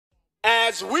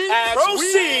As we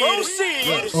proceed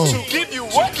to give you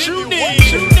what you need.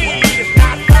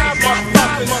 Not five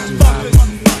motherfuckers.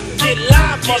 Get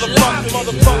live,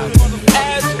 motherfuckers.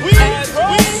 As we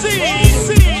proceed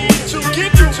to give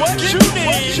you what you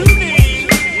need.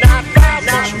 Not five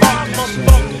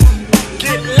motherfuckers.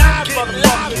 Get live,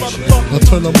 motherfuckers. Now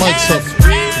turn the mics up.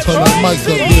 Turn that mic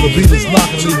up. Yeah, the beat is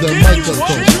knocking. Leave that mic up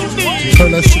though. Turn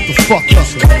that shit the fuck up.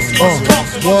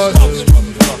 What?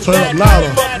 Turn up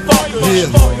louder. Yeah.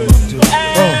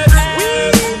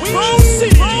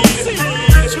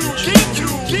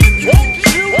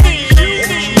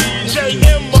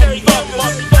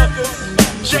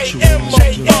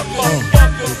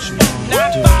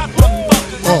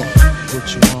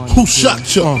 Who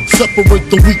shot ya? Separate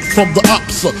the weak from the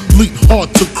opsa. Leap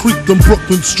hard to creep them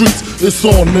Brooklyn streets. It's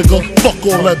on, nigga. Fuck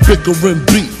all that bickering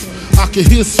beef. I can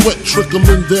hear sweat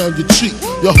trickling down your cheek.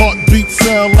 Your heartbeat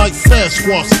sound like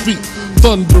Sasquatch feet.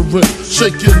 Thundering,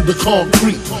 shaking the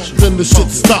concrete. Then the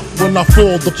shit stopped when I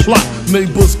fall the plot.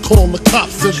 Neighbors call the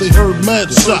cops, said they heard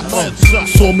mad shots.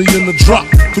 Saw me in the drop,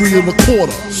 3 1/4.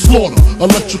 Slaughter,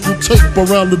 electrical tape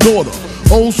around the daughter.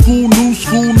 Old school, new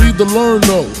school, need to learn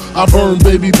though. I burn,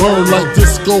 baby, burn like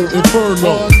disco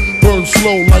inferno. Burn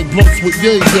slow like blunts with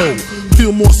yayo.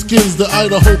 Peel more skins than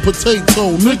Idaho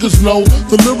potato. Niggas know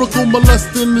the lyrical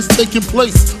molesting is taking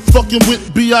place. Fucking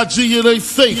with B.I.G. it ain't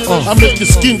safe. I make your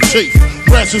skin chafe.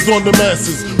 Rashes on the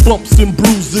masses, bumps and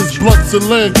bruises, blunts and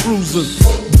Land Cruisers.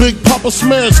 Big Papa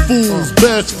smash fools,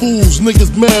 bash fools.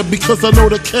 Niggas mad because I know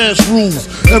the cash rules.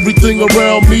 Everything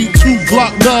around me, 2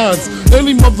 Glock 9s.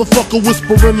 Any motherfucker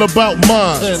whispering about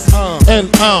mine. And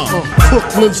I'm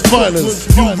Brooklyn's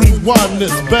finest. You rewind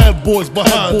this, bad boys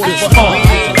behind this.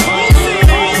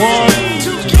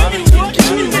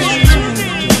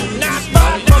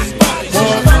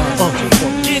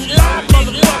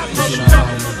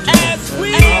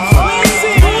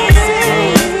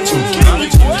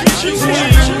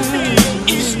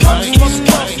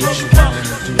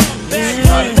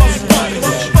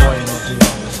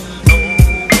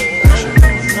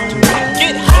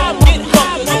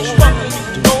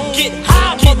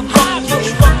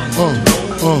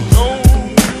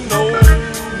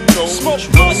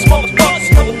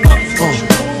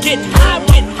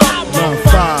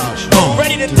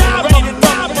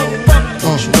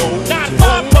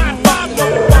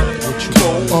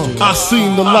 I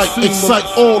seen the light excite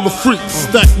all the freaks.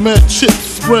 Stack mad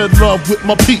chips, spread love with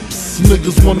my peeps.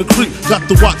 Niggas wanna creep, got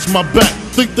to watch my back.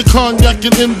 Think the cognac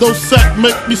and endo sack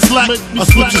make me slack. I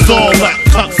switches all that,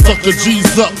 cocksucker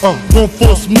G's up. Gon'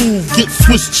 force move, get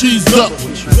Swiss cheese up.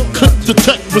 Clip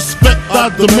detect, respect, I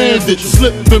demand it.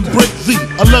 Slip and break the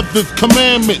 11th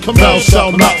commandment. Thou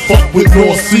shalt not fuck with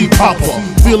North Sea Papa.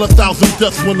 Feel 1,000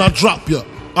 deaths when I drop ya.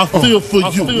 I feel for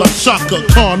you like Shaka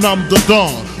Khan, I'm the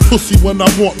Don. Pussy when I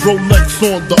want Rolex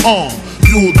on the arm.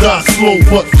 You'll die slow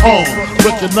but calm.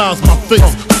 Recognize my face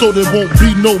so there won't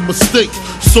be no mistake.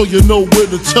 So you know where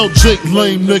to tell Jake,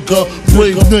 lame nigga,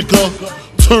 brave nigga.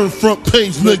 Turn front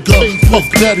page nigga. Puff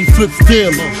Daddy flips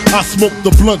daily. I smoke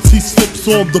the blunts, he sips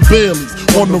on the Baileys.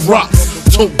 On the rocks,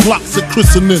 tote blocks at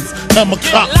christenings. Hammer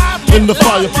cops in the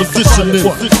fire positioning.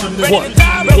 What?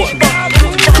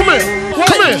 Come here.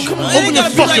 Open your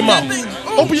fucking mouth.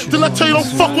 Open your, did I tell you don't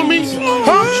fuck with me?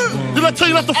 Huh? Did I tell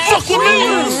you not to fuck with me?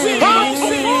 Huh?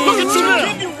 Look at you now.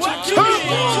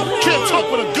 Huh? Can't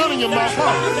talk with a gun in your mouth,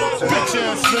 huh? Bitch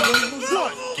ass nigga.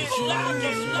 What?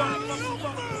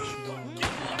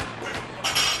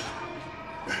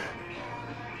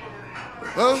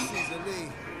 Huh?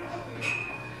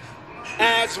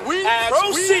 As we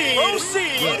proceed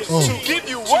to give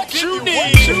you what you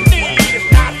need.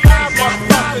 Not five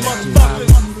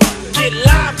motherfuckers. Get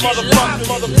live,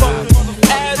 motherfuckers.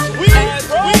 As we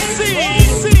proceed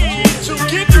to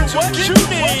give you what you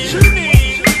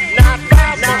need. Not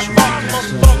five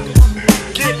motherfuckers.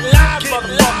 Get live,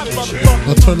 motherfuckers.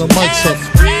 Now turn the mics up.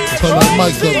 Turn that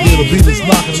mic up. Yeah, the beat is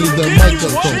knocking. Leave that mic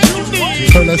up though.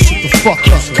 Turn that shit the fuck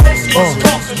up.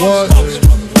 What?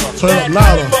 Turn up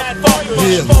louder.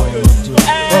 Yeah.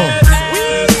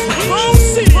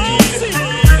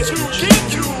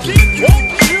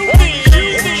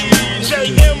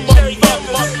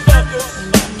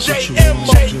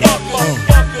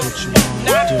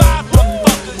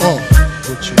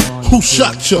 Who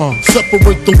shot ya?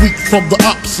 Separate the weak from the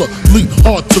opsa. Leap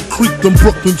hard to creep them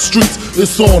Brooklyn streets.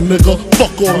 It's on, nigga.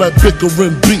 Fuck all that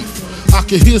bickering beef. I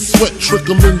can hear sweat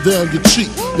trickling down your cheek.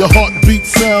 Your heartbeat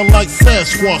sound like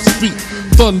Sasquatch feet.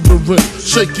 thundering,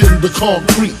 shaking the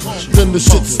concrete. Then the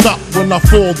shit stopped when I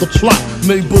fall the plot.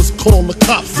 Neighbors call the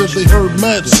cops, said they heard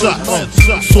mad shots.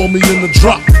 Saw me in the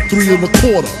drop, 3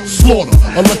 1/4, slaughter,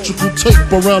 electrical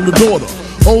tape around the daughter.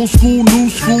 Old school, new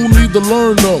school, need to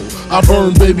learn though. I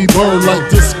burn, baby, burn like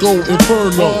disco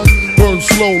inferno. Burn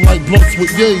slow like blunts with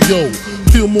yayo.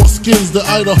 Peel more skins than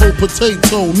Idaho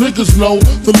potato. Niggas know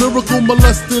the lyrical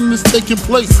molesting is taking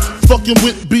place. Fucking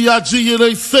with B.I.G. it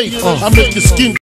ain't safe. I make your skin